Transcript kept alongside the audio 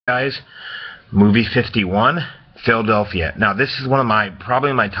guys, movie 51, Philadelphia. Now this is one of my,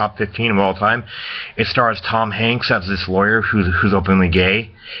 probably my top 15 of all time. It stars Tom Hanks as this lawyer who's openly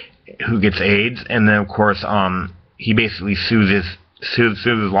gay, who gets AIDS, and then of course he basically sues his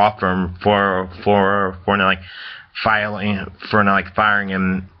law firm for like firing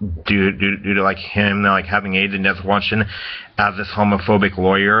him due to like him like having AIDS and just watching as this homophobic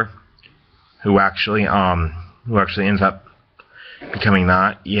lawyer who actually ends up becoming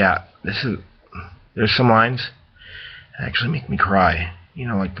not. Yeah, there's some lines that actually make me cry. You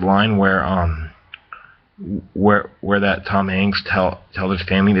know, like the line where that Tom Hanks tell his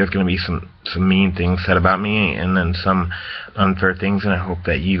family there's going to be some mean things said about me, and then some unfair things, and I hope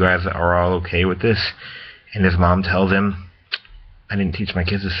that you guys are all okay with this. And his mom tells him, I didn't teach my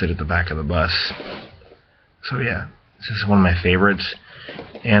kids to sit at the back of the bus. So yeah, this is one of my favorites.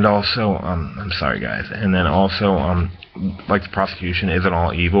 And also, I'm sorry guys, and then also, like the prosecution isn't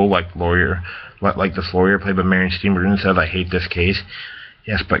all evil, like this lawyer played by Marion Steenburgen says, I hate this case.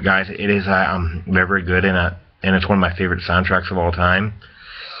 Yes, but guys, it is very, very good, and it's one of my favorite soundtracks of all time.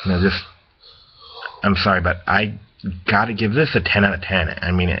 You know, I'm sorry, but I gotta give this a 10 out of 10.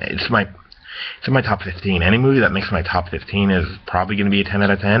 I mean, it's in my top 15. Any movie that makes my top 15 is probably going to be a 10 out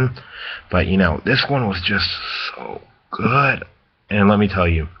of 10. But, you know, this one was just so good. And let me tell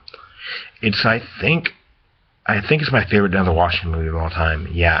you, I think it's my favorite Denzel Washington movie of all time.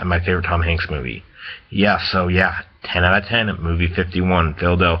 Yeah, and my favorite Tom Hanks movie. Yeah, so yeah, 10 out of 10 at movie 51,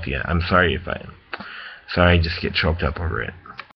 Philadelphia. I'm sorry I just get choked up over it.